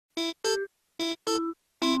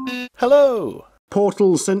Hello!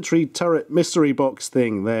 Portal Sentry turret mystery box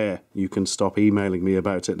thing. There, you can stop emailing me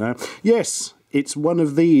about it now. Yes, it's one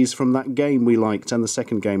of these from that game we liked, and the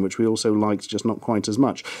second game, which we also liked, just not quite as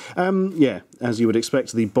much. Yeah, as you would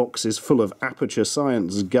expect, the box is full of aperture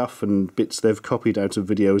science guff and bits they've copied out of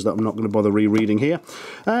videos that I'm not going to bother rereading here.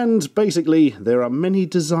 And basically, there are many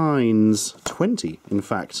designs, 20 in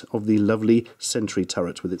fact, of the lovely Sentry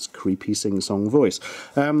turret with its creepy sing-song voice.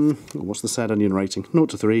 What's the sad onion rating? 0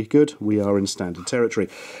 to 3, good, we are in standard territory.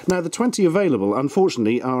 Now, the 20 available,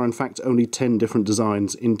 unfortunately, are in fact only 10 different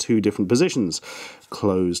designs in 2 different positions.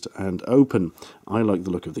 Closed and open. I like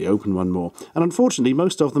the look of the open one more. And unfortunately,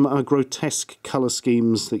 most of them are grotesque colour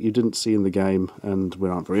schemes that you didn't see in the game and we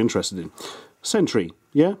aren't very interested in. Sentry,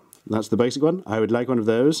 yeah, that's the basic one. I would like one of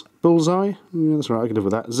those. Bullseye, yeah, that's right, I can live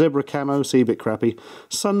with that. Zebra camo, see a bit crappy.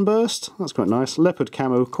 Sunburst, that's quite nice. Leopard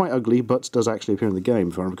camo, quite ugly, but does actually appear in the game,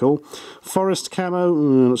 if I recall. Forest camo,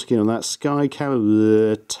 not so keen on that. Sky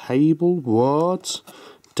camo, table, what?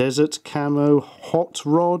 Desert camo, hot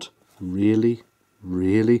rod. Really?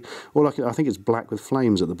 Really? Well, I think it's black with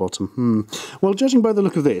flames at the bottom. Well, judging by the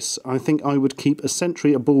look of this, I think I would keep a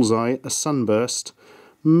Sentry, a Bullseye, a Sunburst,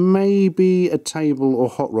 maybe a table or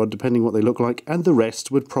hot rod, depending what they look like, and the rest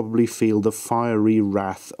would probably feel the fiery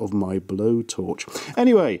wrath of my blowtorch.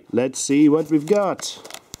 Anyway, let's see what we've got.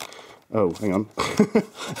 Oh, hang on.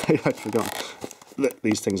 I forgot. Look,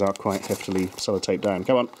 these things are quite heftily sellotaped down.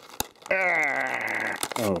 Come on.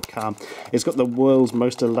 Oh, calm. It's got the world's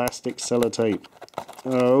most elastic sellotape.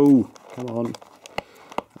 Oh, come on.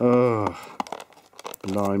 Oh,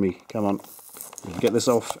 blimey. Come on. We'll get this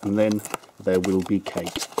off and then there will be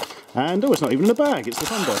cake. And, oh, it's not even in a bag. It's the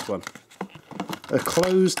Sunburst one. A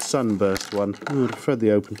closed Sunburst one. Oh, I prefer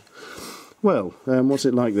the open. Well, what's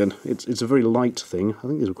it like then? It's a very light thing. I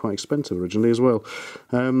think these were quite expensive originally as well.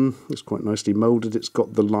 It's quite nicely moulded. It's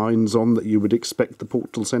got the lines on that you would expect the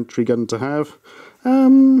Portal Sentry gun to have.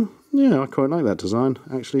 Yeah, I quite like that design.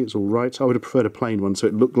 Actually, it's all right. I would have preferred a plain one so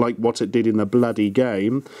it looked like what it did in the bloody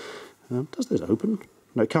game. Does this open?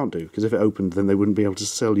 No, it can't do, because if it opened then they wouldn't be able to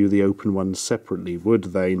sell you the open one separately, would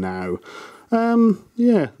they now?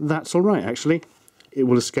 Yeah, that's all right, actually. It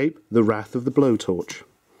will escape the wrath of the blowtorch.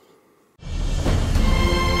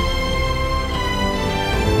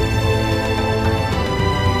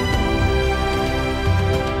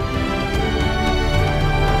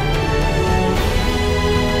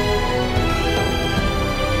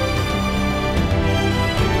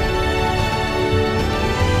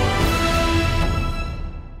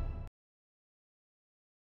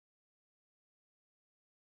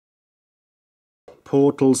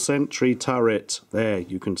 Portal Sentry turret. There,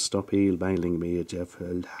 you can stop emailing me at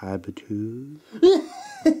Jeffrey Habitu.